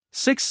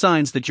6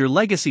 signs that your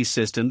legacy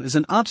system is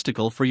an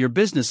obstacle for your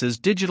business's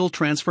digital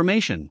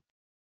transformation.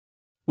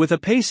 With a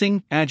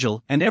pacing,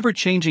 agile, and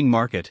ever-changing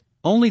market,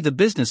 only the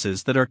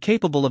businesses that are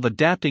capable of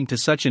adapting to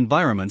such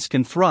environments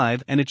can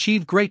thrive and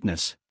achieve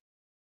greatness.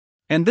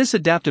 And this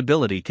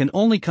adaptability can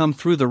only come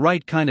through the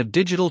right kind of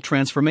digital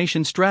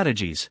transformation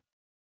strategies.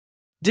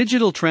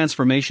 Digital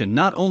transformation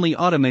not only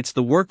automates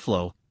the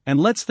workflow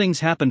and lets things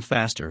happen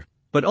faster,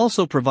 but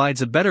also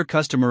provides a better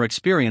customer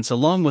experience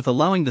along with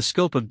allowing the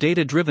scope of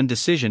data-driven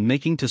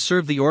decision-making to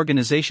serve the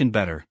organization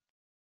better.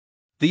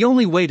 The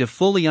only way to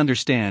fully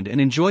understand and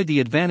enjoy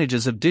the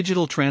advantages of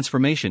digital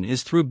transformation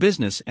is through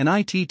business and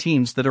IT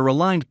teams that are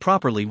aligned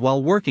properly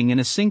while working in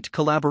a synced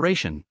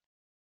collaboration.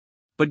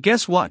 But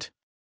guess what?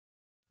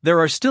 There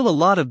are still a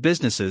lot of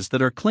businesses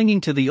that are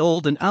clinging to the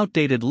old and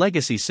outdated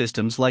legacy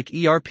systems like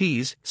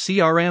ERPs,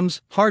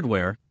 CRMs,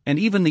 hardware, and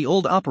even the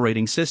old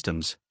operating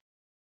systems.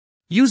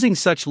 Using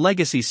such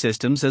legacy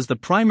systems as the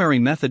primary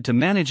method to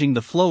managing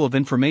the flow of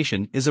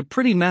information is a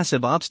pretty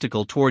massive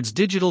obstacle towards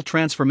digital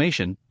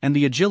transformation and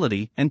the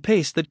agility and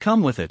pace that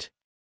come with it.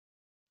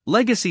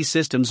 Legacy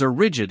systems are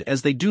rigid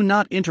as they do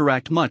not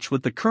interact much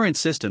with the current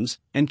systems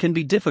and can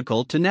be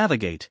difficult to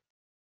navigate.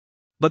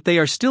 But they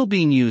are still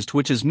being used,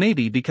 which is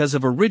maybe because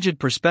of a rigid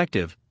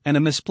perspective and a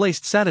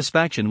misplaced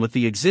satisfaction with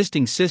the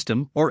existing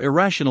system or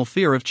irrational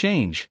fear of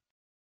change.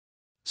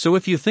 So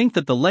if you think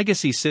that the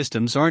legacy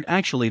systems aren't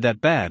actually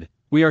that bad,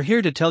 we are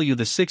here to tell you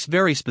the 6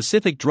 very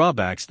specific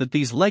drawbacks that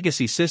these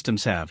legacy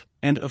systems have,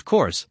 and, of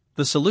course,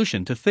 the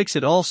solution to fix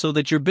it all so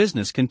that your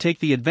business can take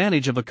the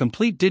advantage of a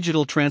complete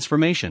digital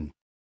transformation.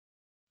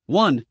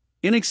 1.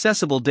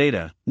 Inaccessible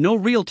data, no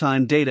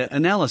real-time data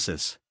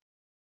analysis.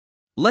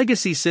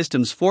 Legacy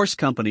systems force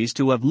companies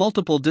to have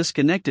multiple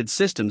disconnected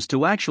systems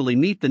to actually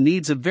meet the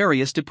needs of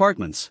various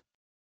departments.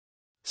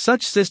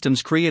 Such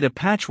systems create a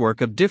patchwork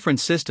of different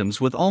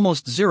systems with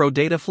almost zero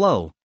data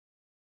flow.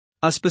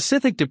 A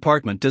specific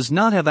department does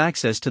not have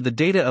access to the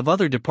data of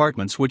other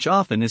departments, which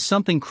often is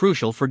something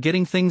crucial for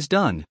getting things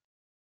done.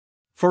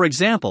 For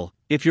example,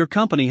 if your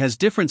company has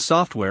different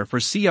software for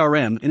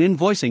CRM and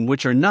invoicing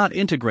which are not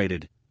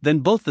integrated,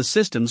 then both the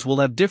systems will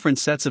have different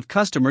sets of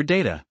customer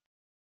data.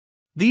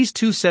 These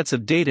 2 sets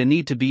of data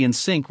need to be in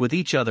sync with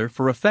each other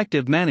for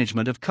effective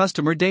management of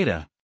customer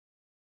data.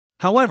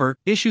 However,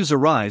 issues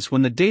arise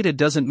when the data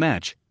doesn't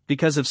match,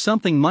 because of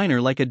something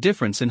minor like a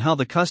difference in how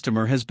the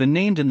customer has been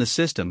named in the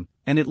system,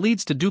 and it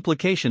leads to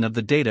duplication of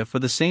the data for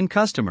the same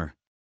customer.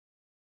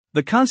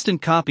 The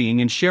constant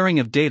copying and sharing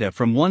of data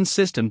from one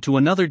system to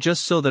another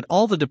just so that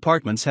all the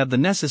departments have the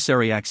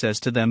necessary access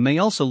to them may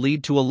also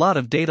lead to a lot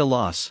of data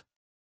loss.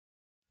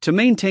 To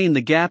maintain the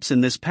gaps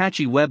in this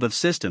patchy web of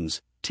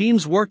systems,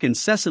 teams work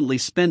incessantly,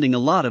 spending a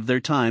lot of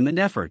their time and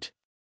effort.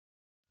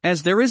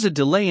 As there is a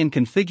delay in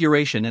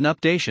configuration and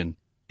updation,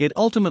 it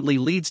ultimately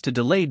leads to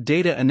delayed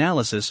data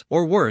analysis,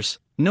 or worse,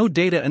 no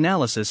data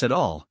analysis at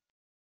all.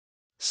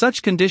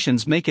 Such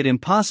conditions make it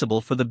impossible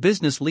for the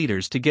business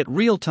leaders to get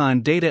real-time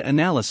data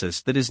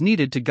analysis that is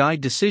needed to guide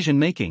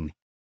decision-making.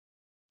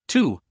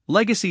 2.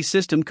 Legacy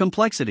system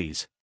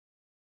complexities.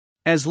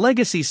 As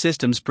legacy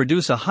systems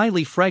produce a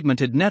highly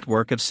fragmented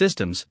network of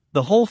systems,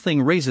 the whole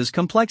thing raises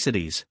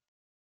complexities.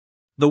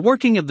 The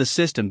working of the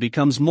system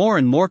becomes more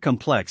and more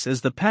complex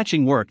as the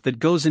patching work that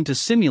goes into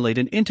simulate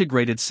an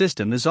integrated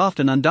system is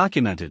often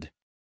undocumented.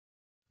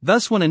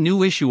 Thus, when a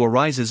new issue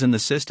arises in the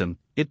system,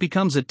 it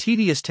becomes a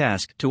tedious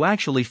task to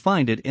actually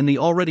find it in the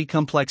already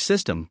complex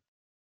system.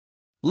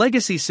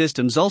 Legacy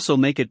systems also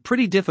make it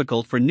pretty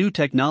difficult for new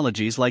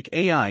technologies like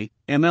AI,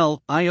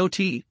 ML,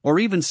 IoT, or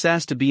even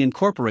SaaS to be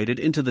incorporated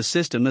into the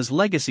system, as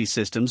legacy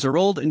systems are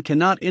old and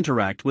cannot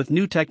interact with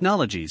new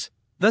technologies,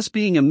 thus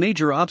being a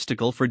major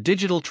obstacle for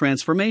digital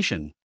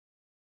transformation.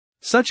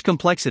 Such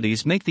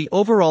complexities make the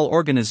overall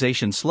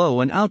organization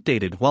slow and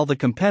outdated, while the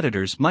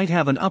competitors might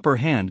have an upper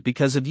hand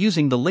because of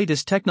using the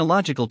latest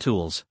technological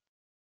tools.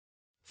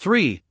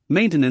 3.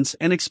 Maintenance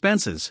and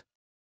expenses.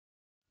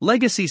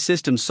 Legacy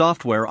system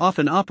software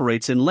often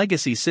operates in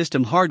legacy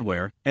system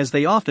hardware, as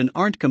they often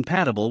aren't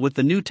compatible with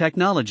the new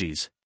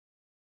technologies.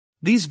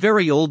 These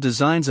very old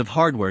designs of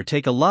hardware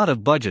take a lot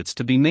of budgets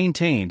to be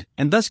maintained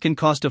and thus can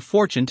cost a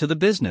fortune to the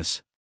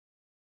business.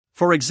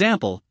 For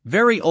example,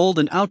 very old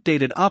and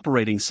outdated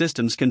operating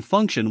systems can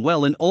function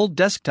well in old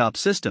desktop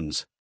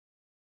systems.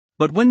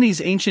 But when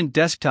these ancient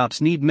desktops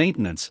need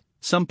maintenance,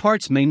 some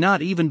parts may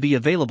not even be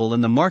available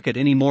in the market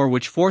anymore,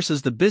 which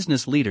forces the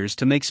business leaders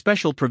to make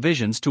special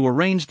provisions to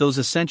arrange those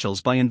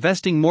essentials by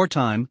investing more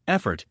time,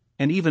 effort,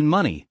 and even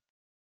money.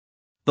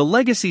 The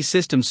legacy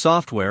system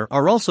software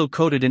are also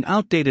coded in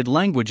outdated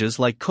languages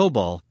like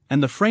COBOL,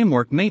 and the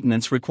framework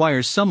maintenance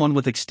requires someone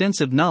with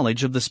extensive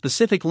knowledge of the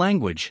specific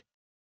language.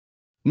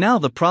 Now,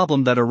 the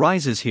problem that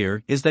arises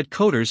here is that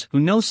coders who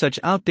know such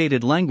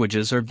outdated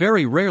languages are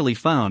very rarely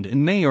found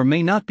and may or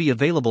may not be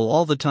available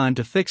all the time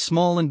to fix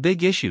small and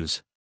big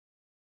issues.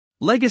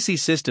 Legacy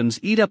systems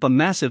eat up a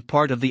massive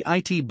part of the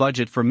IT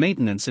budget for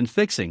maintenance and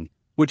fixing,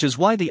 which is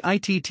why the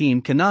IT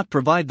team cannot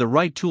provide the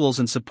right tools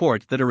and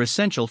support that are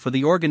essential for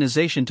the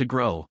organization to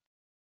grow.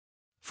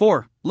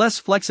 4. Less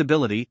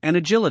flexibility and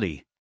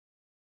agility.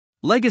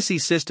 Legacy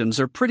systems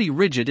are pretty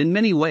rigid in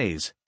many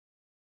ways.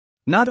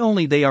 Not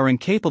only they are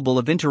incapable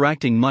of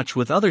interacting much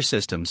with other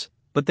systems,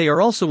 but they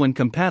are also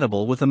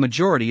incompatible with a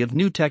majority of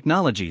new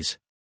technologies.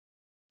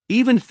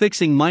 Even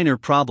fixing minor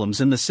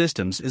problems in the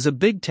systems is a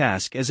big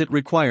task, as it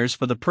requires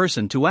for the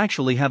person to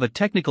actually have a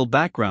technical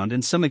background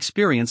and some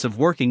experience of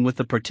working with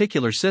the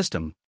particular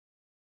system.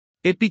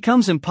 It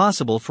becomes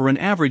impossible for an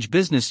average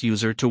business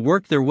user to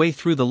work their way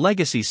through the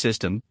legacy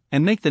system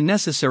and make the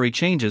necessary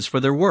changes for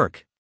their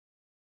work.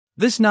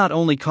 This not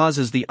only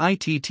causes the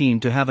IT team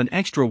to have an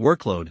extra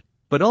workload,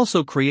 but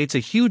also creates a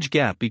huge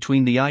gap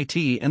between the IT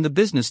and the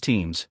business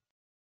teams.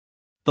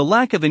 The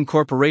lack of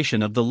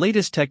incorporation of the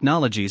latest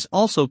technologies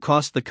also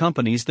cost the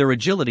companies their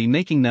agility,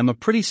 making them a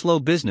pretty slow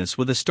business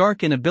with a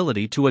stark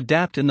inability to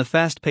adapt in the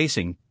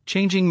fast-pacing,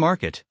 changing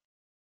market.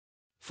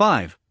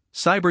 5.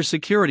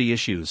 Cybersecurity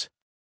issues.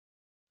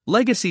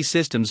 Legacy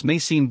systems may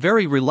seem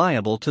very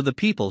reliable to the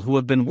people who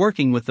have been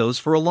working with those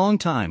for a long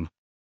time.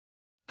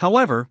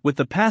 However, with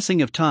the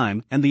passing of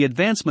time and the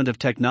advancement of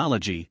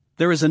technology,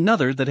 there is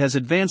another that has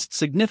advanced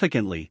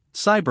significantly: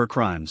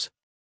 cybercrimes.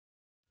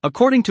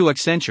 According to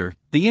Accenture,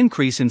 the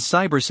increase in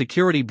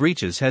cybersecurity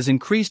breaches has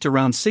increased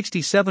around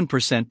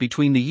 67%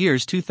 between the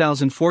years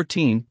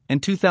 2014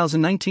 and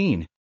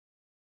 2019.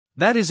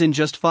 That is in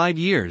just 5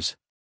 years.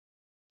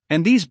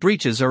 And these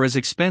breaches are as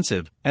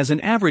expensive as an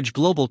average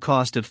global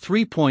cost of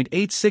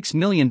 $3.86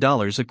 million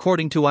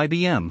according to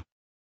IBM.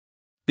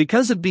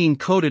 Because of being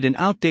coded in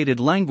outdated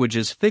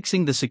languages,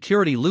 fixing the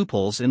security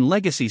loopholes in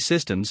legacy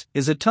systems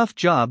is a tough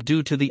job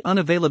due to the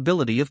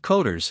unavailability of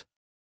coders.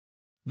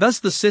 Thus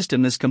the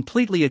system is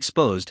completely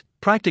exposed,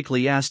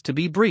 practically asked to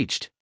be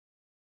breached.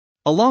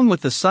 Along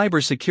with the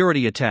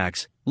cybersecurity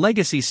attacks,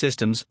 legacy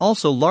systems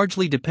also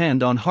largely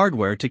depend on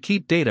hardware to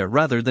keep data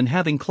rather than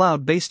having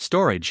cloud-based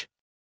storage.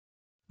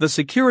 The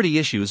security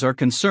issues are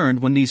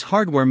concerned when these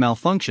hardware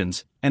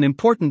malfunctions and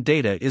important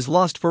data is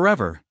lost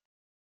forever.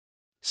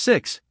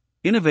 6.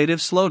 Innovative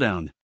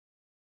slowdown.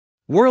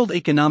 World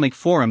Economic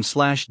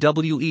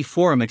Forum/WE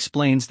Forum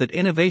explains that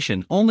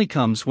innovation only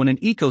comes when an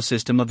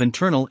ecosystem of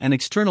internal and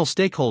external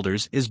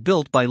stakeholders is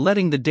built by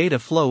letting the data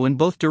flow in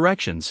both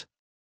directions.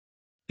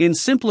 In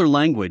simpler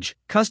language,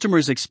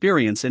 customers'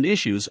 experience and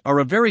issues are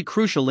a very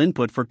crucial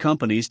input for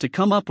companies to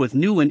come up with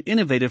new and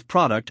innovative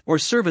product or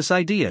service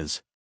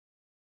ideas.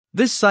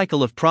 This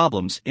cycle of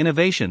problems,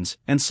 innovations,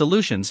 and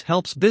solutions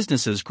helps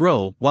businesses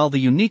grow, while the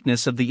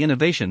uniqueness of the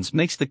innovations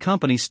makes the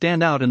company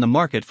stand out in the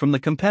market from the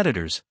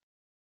competitors.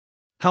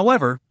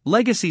 However,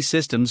 legacy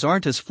systems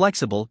aren't as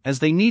flexible as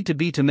they need to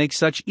be to make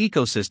such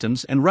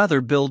ecosystems, and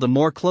rather build a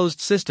more closed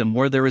system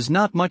where there is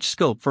not much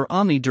scope for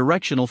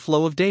omnidirectional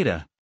flow of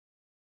data.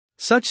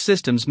 Such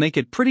systems make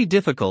it pretty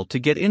difficult to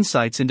get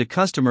insights into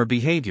customer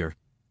behavior,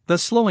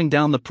 thus slowing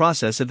down the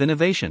process of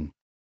innovation.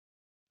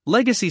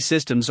 Legacy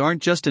systems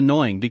aren't just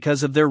annoying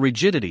because of their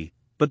rigidity,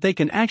 but they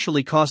can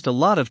actually cost a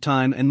lot of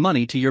time and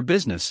money to your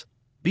business,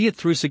 be it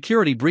through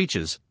security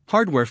breaches,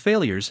 hardware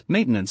failures,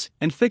 maintenance,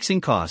 and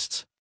fixing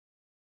costs.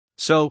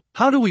 So,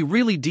 how do we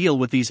really deal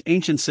with these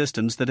ancient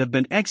systems that have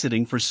been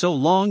exiting for so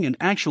long and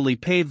actually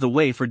pave the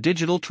way for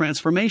digital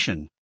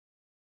transformation?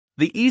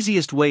 The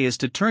easiest way is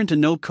to turn to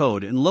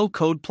no-code and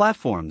low-code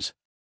platforms.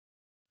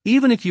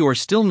 Even if you are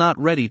still not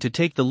ready to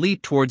take the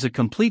leap towards a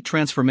complete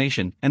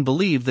transformation and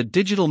believe that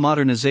digital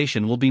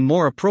modernization will be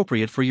more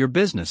appropriate for your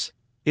business,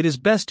 it is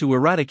best to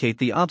eradicate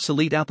the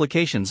obsolete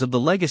applications of the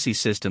legacy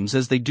systems,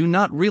 as they do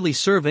not really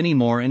serve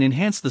anymore, and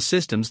enhance the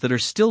systems that are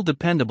still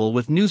dependable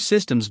with new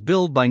systems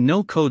built by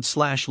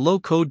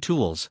no-code/low-code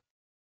tools.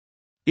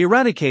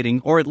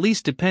 Eradicating, or at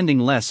least depending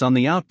less on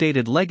the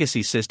outdated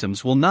legacy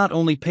systems, will not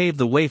only pave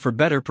the way for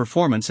better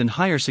performance and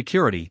higher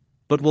security,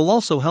 but will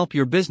also help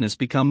your business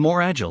become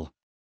more agile.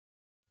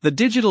 The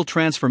digital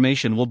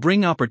transformation will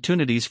bring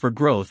opportunities for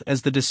growth,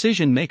 as the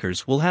decision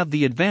makers will have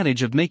the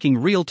advantage of making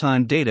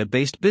real-time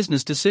data-based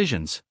business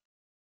decisions.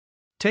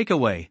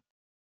 Takeaway: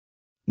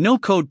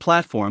 no-code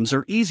platforms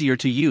are easier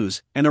to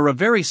use and are a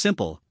very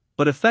simple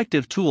but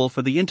effective tool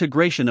for the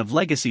integration of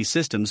legacy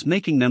systems,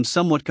 making them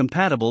somewhat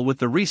compatible with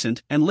the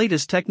recent and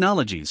latest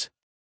technologies.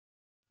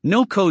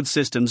 No-code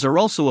systems are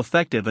also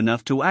effective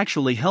enough to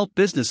actually help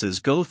businesses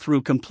go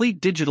through complete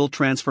digital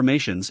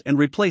transformations and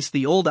replace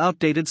the old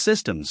outdated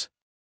systems.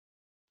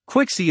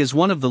 Quixy is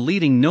one of the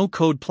leading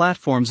no-code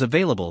platforms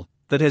available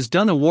that has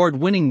done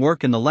award-winning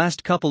work in the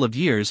last couple of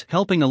years,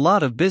 helping a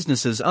lot of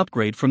businesses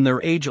upgrade from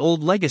their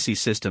age-old legacy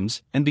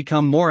systems and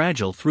become more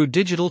agile through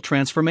digital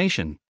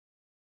transformation.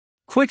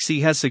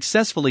 Quixy has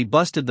successfully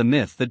busted the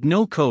myth that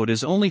no-code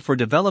is only for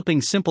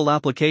developing simple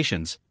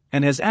applications,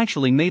 and has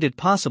actually made it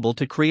possible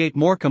to create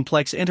more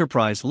complex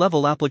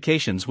enterprise-level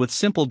applications with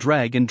simple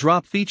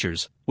drag-and-drop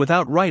features,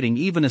 without writing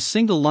even a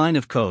single line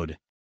of code.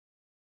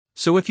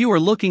 So if you are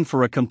looking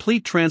for a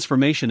complete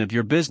transformation of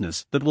your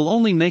business that will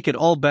only make it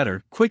all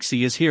better,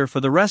 Quixy is here for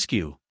the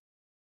rescue.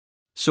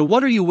 So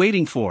what are you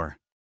waiting for?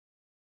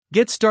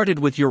 Get started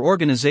with your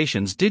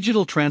organization's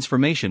digital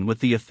transformation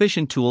with the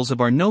efficient tools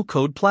of our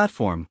no-code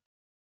platform.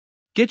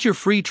 Get your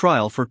free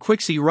trial for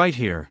Quixy right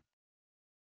here.